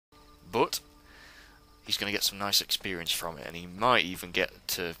but he's going to get some nice experience from it, and he might even get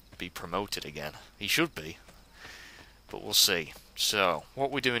to be promoted again. He should be, but we'll see. So,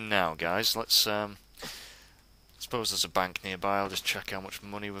 what we're doing now, guys, let's, suppose there's a bank nearby. I'll just check how much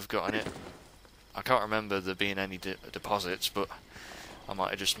money we've got in it. I can't remember there being any deposits, but I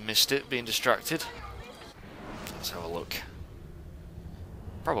might have just missed it, being distracted. Let's have a look.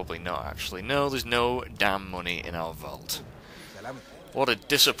 Probably not, actually. No, there's no damn money in our vault. What a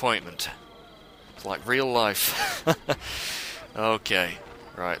disappointment. It's like real life. Okay.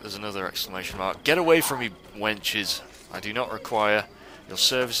 Right, there's another exclamation mark. Get away from me, wenches. I do not require your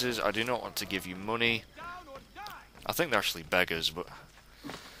services. I do not want to give you money. I think they're actually beggars, but...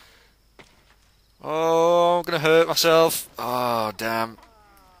 Oh, I'm going to hurt myself. Oh, damn.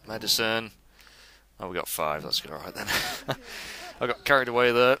 Medicine. Oh, we got 5. That's good. Alright then. I got carried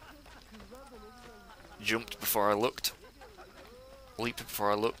away there. Jumped before I looked. Leaped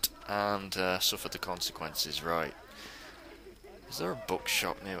before I looked. And suffered the consequences. Right. Is there a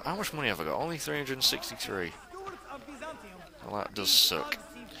bookshop near? How much money have I got? Only 363. Well, that does suck.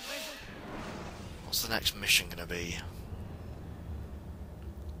 What's the next mission going to be?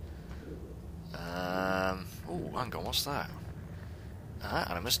 Oh, hang on, what's that?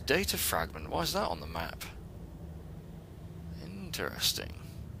 Animus data fragment. Why is that on the map? Interesting.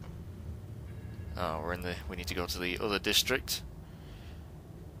 Oh, we need to go to the other district.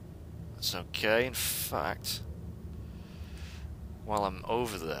 That's okay. In fact, while I'm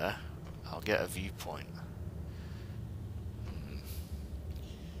over there, I'll get a viewpoint.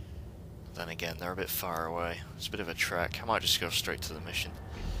 Then again, they're a bit far away. It's a bit of a trek. I might just go straight to the mission.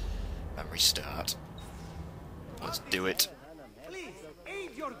 Memory start. Let's do it.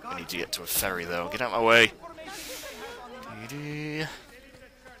 I need to get to a ferry though. Get out of my way.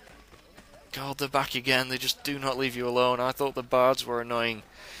 God, they're back again. They just do not leave you alone. I thought the bards were annoying.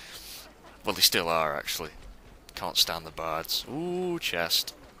 Well, they still are, actually. Can't stand the bards. Ooh,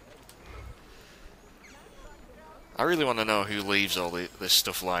 chest. I really want to know who leaves all this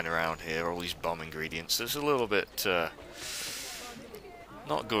stuff lying around here, all these bomb ingredients. It's a little bit...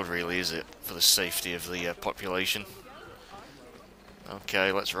 not good, really, is it? For the safety of the population.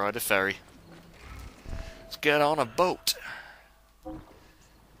 Okay, let's ride a ferry. Let's get on a boat.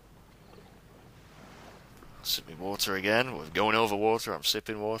 Sipping water again. We're going over water. I'm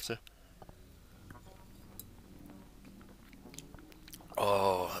sipping water.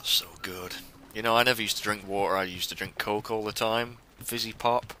 Oh, that's so good. You know, I never used to drink water. I used to drink Coke all the time. Fizzy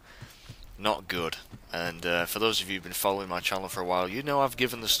pop. Not good. And for those of you who've been following my channel for a while, you know I've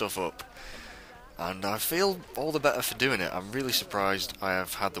given the stuff up. And I feel all the better for doing it. I'm really surprised I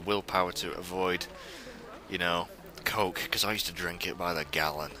have had the willpower to avoid, you know, Coke, because I used to drink it by the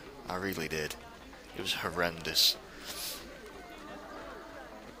gallon. I really did. It was horrendous.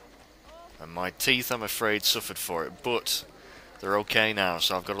 And my teeth, I'm afraid, suffered for it, but they're okay now,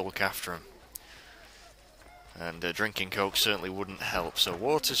 so I've got to look after them. And drinking Coke certainly wouldn't help, so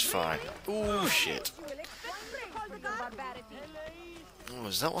water's fine. Ooh, shit.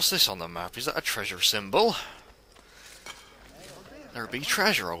 Oh, what's this on the map? Is that a treasure symbol? There be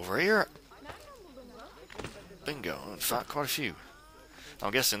treasure over here. Bingo. In fact, quite a few.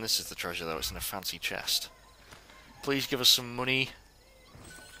 I'm guessing this is the treasure, though. It's in a fancy chest. Please give us some money.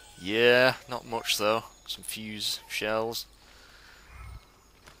 Yeah, not much, though. Some fuse shells.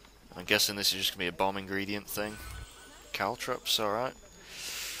 I'm guessing this is just going to be a bomb ingredient thing. Caltrops, alright.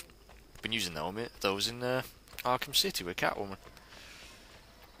 Been using those in Arkham City with Catwoman.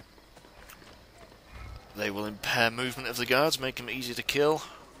 They will impair movement of the guards, make them easy to kill.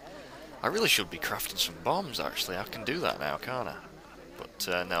 I really should be crafting some bombs, actually. I can do that now, can't I?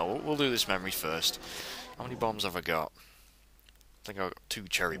 But no, we'll do this memory first. How many bombs have I got? I think I've got 2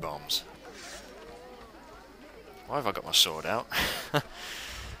 cherry bombs. Why have I got my sword out?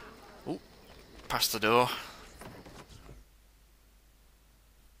 Ooh, past the door.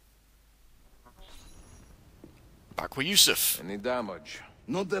 Back with Yusuf. Any damage?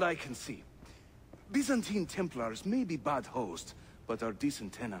 Not that I can see. Byzantine Templars may be bad hosts, but are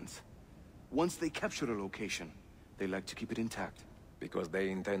decent tenants. Once they capture a location, they like to keep it intact. Because they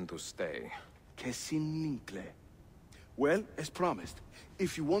intend to stay. Que sin lincle. Well, as promised,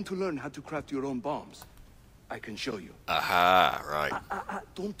 if you want to learn how to craft your own bombs, I can show you. Aha, right.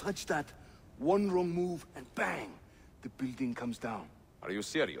 Don't touch that. One wrong move and bang! The building comes down. Are you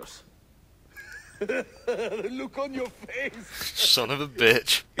serious? Look on your face! Son of a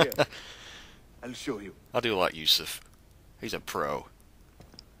bitch. Here, I'll show you. I do like Yusuf. He's a pro.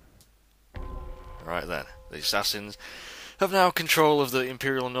 Right then, the assassins have now control of the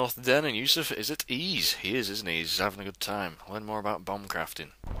Imperial North Den, and Yusuf is at ease. He is, isn't he? He's having a good time. Learn more about bomb crafting.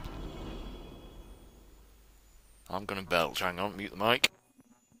 I'm gonna belch. Hang on, mute the mic.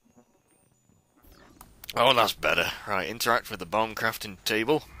 Oh, that's better. Right, interact with the bomb crafting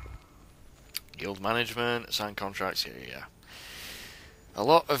table. Guild management, sign contracts, yeah. A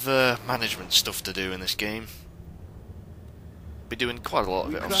lot of management stuff to do in this game. Be doing quite a lot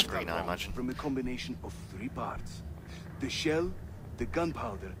of it off screen, I imagine. From a combination of 3 parts. The shell, the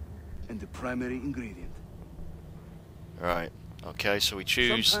gunpowder, and the primary ingredient. Right, okay, so we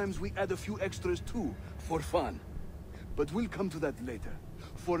choose... Sometimes we add a few extras too, for fun. But we'll come to that later.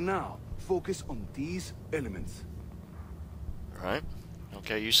 For now, focus on these elements. Right,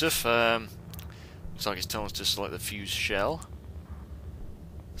 okay, Yusuf. Looks like it's telling us to select the fused shell.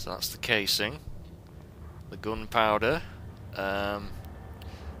 So that's the casing. The gunpowder.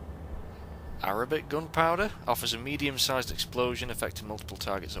 Arabic gunpowder offers a medium-sized explosion affecting multiple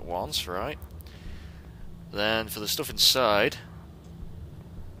targets at once, right? Then for the stuff inside,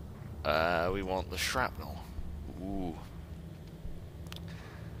 we want the shrapnel. Ooh.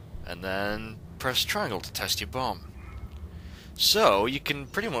 And then press triangle to test your bomb. So you can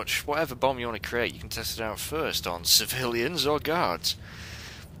pretty much, whatever bomb you want to create, you can test it out first on civilians or guards.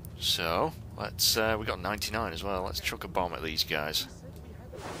 So let's, we got 99 as well. Let's chuck a bomb at these guys.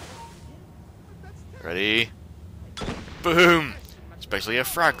 Ready? Boom! It's basically a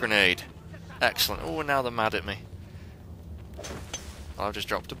frag grenade. Excellent. Oh, now they're mad at me. I've just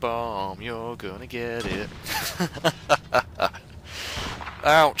dropped a bomb. You're gonna get it.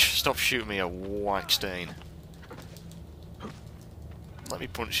 Ouch! Stop shooting me, a whack stain. Let me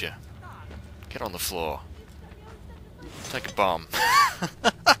punch you. Get on the floor. Take a bomb.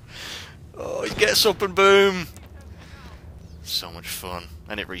 Oh, he gets up and boom! So much fun.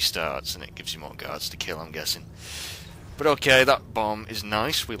 And it restarts and it gives you more guards to kill, I'm guessing. But okay, that bomb is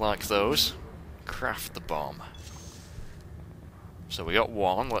nice. We like those. Craft the bomb. So we got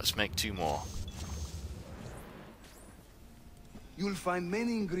 1. Let's make 2 more. You'll find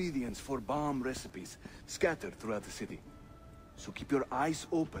many ingredients for bomb recipes scattered throughout the city. So keep your eyes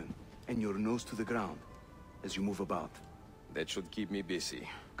open and your nose to the ground as you move about. That should keep me busy.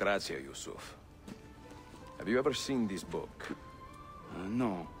 Grazie, Yusuf. Have you ever seen this book?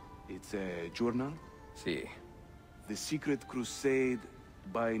 No. It's a journal? Si. The Secret Crusade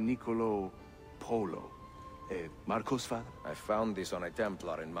by Niccolo Polo. Marco's father? I found this on a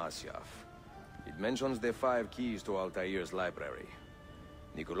Templar in Masyaf. It mentions the 5 keys to Altair's library.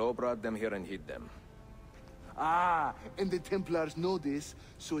 Niccolo brought them here and hid them. Ah, and the Templars know this,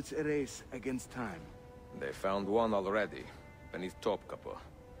 so it's a race against time. They found 1 already, beneath Topkapi.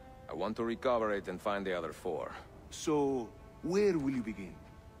 I want to recover it and find the other 4. So, where will you begin?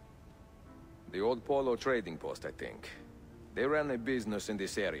 The old Polo trading post, I think. They ran a business in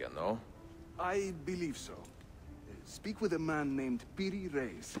this area, no? I believe so. Speak with a man named Piri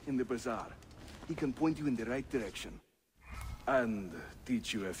Reis in the bazaar. He can point you in the right direction. And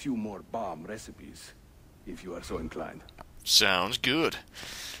teach you a few more bomb recipes, if you are so inclined. Sounds good.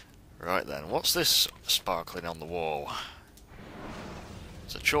 Right then, what's this sparkling on the wall?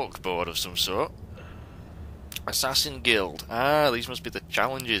 It's a chalkboard of some sort. Assassin Guild. Ah, these must be the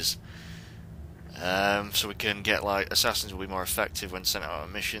challenges. So we can get, like, assassins will be more effective when sent out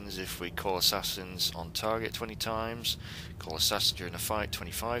on missions if we call assassins on target 20 times. Call assassins during a fight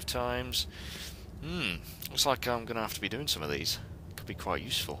 25 times. Looks like I'm going to have to be doing some of these. Could be quite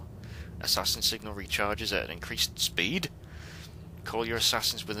useful. Assassin signal recharges at an increased speed. Call your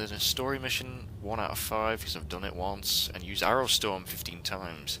assassins within a story mission 1 out of 5 because I've done it once. And use Arrow Storm 15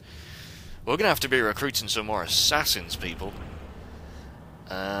 times. We're going to have to be recruiting some more assassins, people.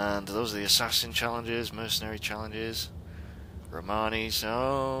 And those are the assassin challenges, mercenary challenges, Romani's,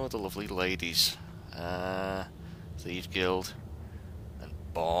 oh, the lovely ladies, Thieves Guild, and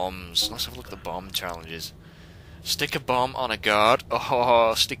bombs. Let's have a look at the bomb challenges. Stick a bomb on a guard.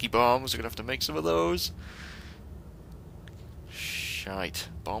 Oh, sticky bombs, we're going to have to make some of those. Shite.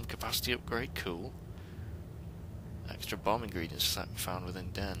 Bomb capacity upgrade, cool. Extra bomb ingredients found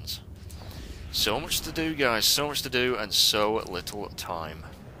within dens. So much to do, guys, so much to do, and so little time.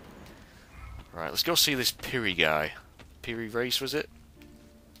 Right, let's go see this Piri guy. Piri Reis, was it?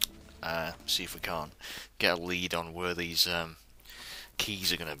 See if we can't get a lead on where these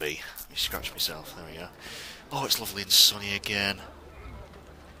keys are going to be. Let me scratch myself, there we go. Oh, it's lovely and sunny again.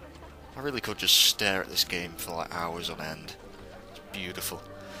 I really could just stare at this game for like hours on end. It's beautiful.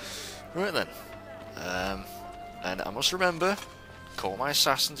 Right then. And I must remember, call my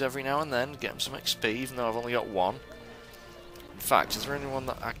assassins every now and then, get them some XP, even though I've only got 1. In fact, is there anyone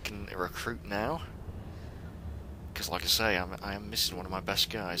that I can recruit now? Because, like I say, I am missing one of my best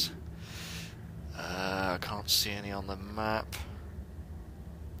guys. I can't see any on the map.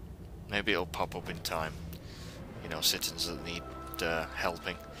 Maybe it'll pop up in time. You know, citizens that need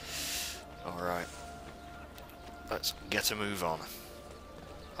helping. Alright. Let's get a move on.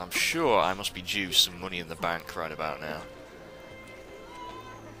 I'm sure I must be due some money in the bank right about now.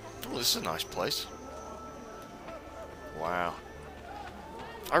 Oh, this is a nice place. Wow.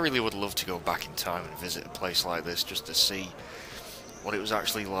 I really would love to go back in time and visit a place like this just to see what it was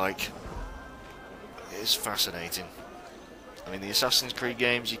actually like. It's fascinating. I mean, the Assassin's Creed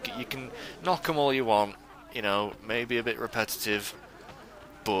games, you can knock them all you want, you know, maybe a bit repetitive,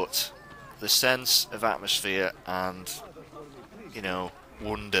 but the sense of atmosphere and, you know,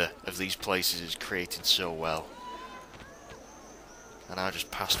 wonder of these places is created so well. And I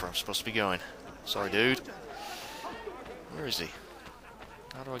just passed where I'm supposed to be going. Sorry, dude. Where is he?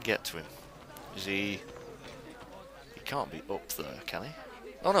 How do I get to him? Is he... He can't be up there, can he?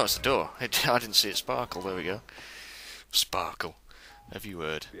 Oh no, it's the door. I didn't see it sparkle. There we go. Sparkle. Have you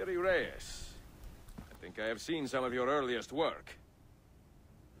heard? Piri Reyes. I think I have seen some of your earliest work.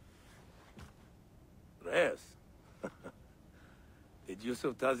 Reyes? Did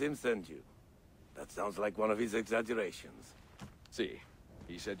Yusuf Tazim send you? That sounds like one of his exaggerations. See,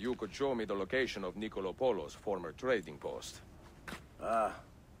 he said you could show me the location of Nicolo Polo's former trading post. Ah,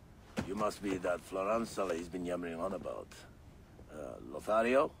 you must be that Floranzala he's been yammering on about.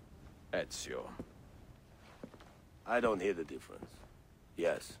 Lothario? Ezio. I don't hear the difference.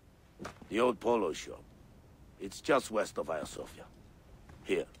 Yes, the old polo shop. It's just west of Hagia Sophia.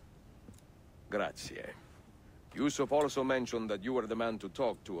 Here. Grazie. Yusuf also mentioned that you were the man to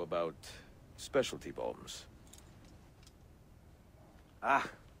talk to about specialty bombs. Ah,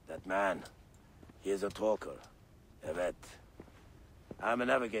 that man. He is a talker. Evet. I'm a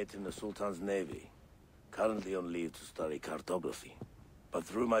navigator in the Sultan's navy. Currently on leave to study cartography. But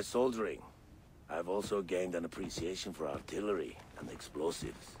through my soldiering, I've also gained an appreciation for artillery and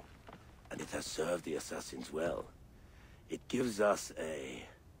explosives. And it has served the assassins well. It gives us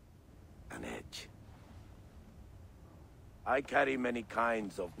an edge. I carry many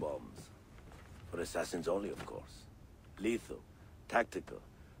kinds of bombs. For assassins only, of course. Lethal, tactical,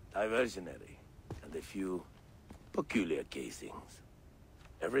 diversionary, and a few peculiar casings.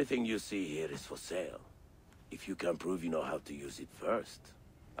 Everything you see here is for sale. If you can prove you know how to use it first.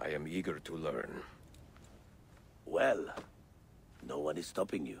 I am eager to learn. Well, no one is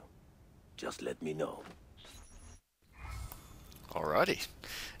stopping you. Just let me know. Alrighty.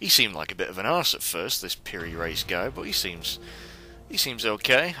 He seemed like a bit of an arse at first, this Piri Reyes guy, but he seems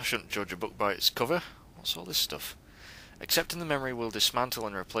okay. I shouldn't judge a book by its cover. What's all this stuff? Accepting the memory will dismantle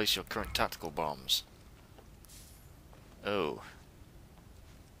and replace your current tactical bombs. Oh.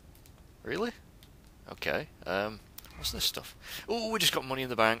 Really? Okay. What's this stuff? Oh, we just got money in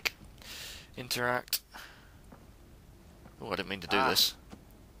the bank. Interact. Oh, I didn't mean to do this.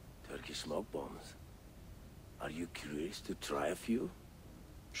 Turkish smoke bombs. Are you curious to try a few?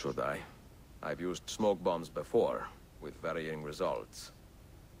 Should I? I've used smoke bombs before, with varying results.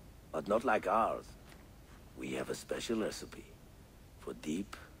 But not like ours. We have a special recipe for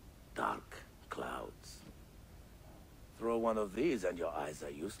deep, dark clouds. Throw one of these and your eyes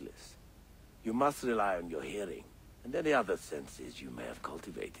are useless. You must rely on your hearing and any other senses you may have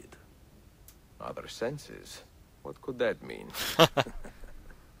cultivated. Other senses? What could that mean?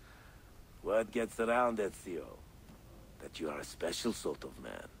 Word gets around, Ezio, that you are a special sort of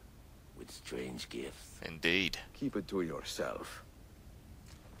man, with strange gifts. Indeed. Keep it to yourself.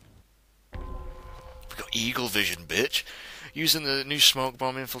 We got eagle vision, bitch. Using the new smoke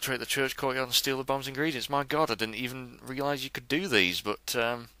bomb, infiltrate the church courtyard and steal the bomb's ingredients. My god, I didn't even realise you could do these, but,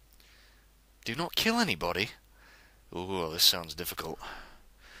 do not kill anybody. Ooh, this sounds difficult.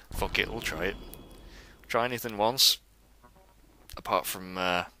 Fuck it, we'll try it. Try anything once. Apart from,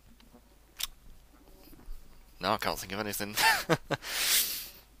 no, I can't think of anything.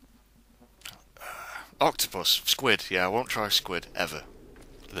 Octopus, squid. Yeah, I won't try squid, ever.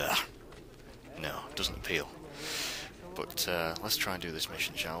 Blech. No, doesn't appeal. But, let's try and do this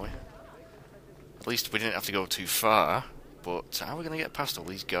mission, shall we? At least we didn't have to go too far. But how are we going to get past all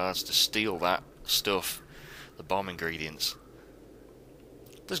these guards to steal that stuff? The bomb ingredients.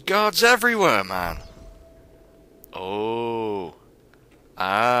 There's guards everywhere, man! Oh.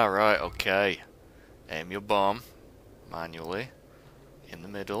 Ah, right, okay. Aim your bomb manually in the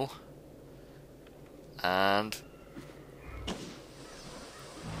middle. And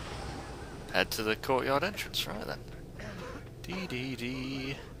head to the courtyard entrance, right then.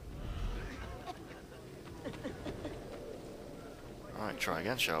 Dee. Alright, try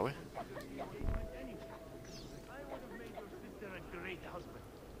again, shall we?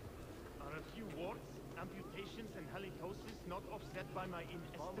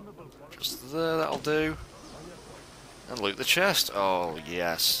 Just there, that'll do. And loot the chest. Oh,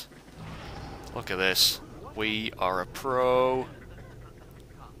 yes. Look at this. We are a pro.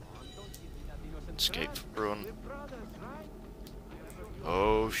 Escape. Run.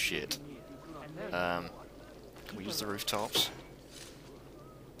 Oh, shit. Can we use the rooftops?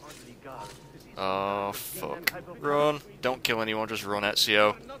 Oh, fuck. Run! Don't kill anyone, just run,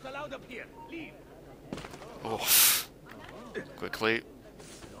 Ezio. Oof. Quickly.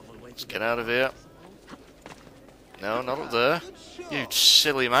 Let's get out of here. No, not up there. You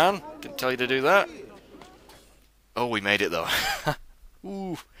silly man. Didn't tell you to do that. Oh, we made it, though.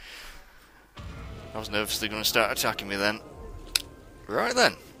 Ooh. I was nervously going to start attacking me then. Right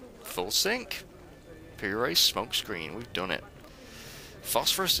then. Full sync. Piraeus smoke screen. We've done it.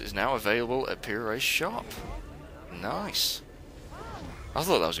 Phosphorus is now available at Piraeus shop. Nice. I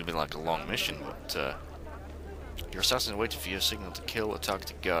thought that was going to be like a long mission, but your assassin waited for your signal to kill a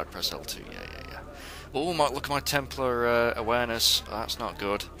targeted guard. Press L2. Yeah. Oh, look at my Templar awareness. Oh, that's not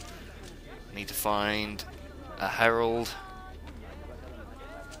good. Need to find a herald.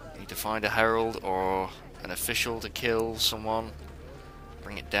 Need to find a herald or an official to kill someone.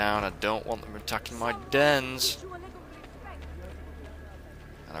 Bring it down. I don't want them attacking my dens.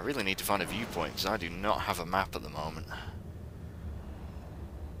 And I really need to find a viewpoint because I do not have a map at the moment.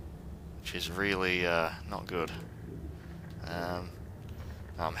 Which is really not good.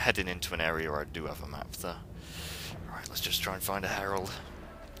 I'm heading into an area where I do have a map though. Alright, let's just try and find a herald.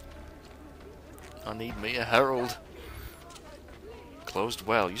 I need me a herald. Closed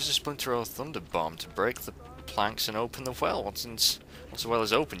well. Use a splinter or thunder bomb to break the planks and open the well. Once the well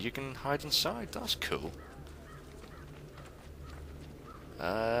is opened, you can hide inside. That's cool.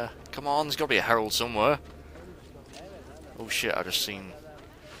 Come on, there's got to be a herald somewhere. Oh shit, I just seen...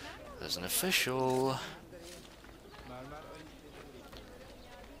 There's an official.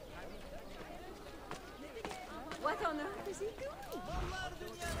 What on earth is he doing?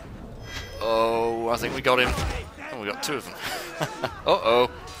 Oh, I think we got him. Oh, we got two of them. Uh-oh,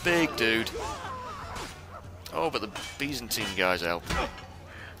 big dude. Oh, but the Byzantine guys help.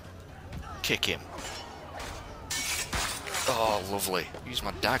 Kick him. Oh, lovely. Use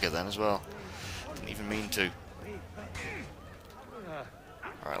my dagger then as well. Didn't even mean to.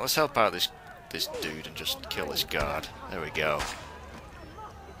 Alright, let's help out this dude and just kill this guard. There we go.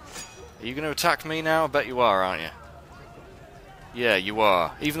 Are you going to attack me now? I bet you are, aren't you? Yeah, you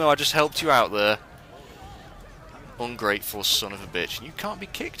are. Even though I just helped you out there. Ungrateful son of a bitch. And you can't be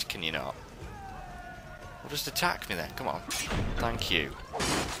kicked, can you not? Well, just attack me then. Come on. Thank you.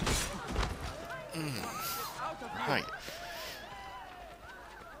 Right.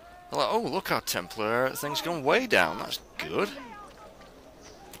 Well, oh, look, our Templar thing's gone way down. That's good.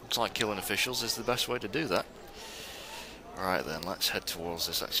 Looks like killing officials is the best way to do that. Alright then, let's head towards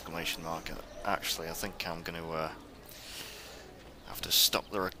this exclamation mark. Actually, I think I'm going to have to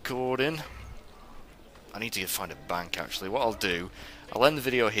stop the recording. I need to find a bank, actually. What I'll do, I'll end the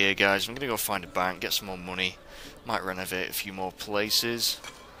video here, guys. I'm going to go find a bank, get some more money. Might renovate a few more places.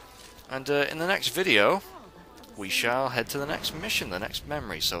 And in the next video, we shall head to the next mission, the next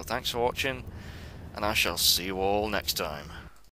memory. So thanks for watching, and I shall see you all next time.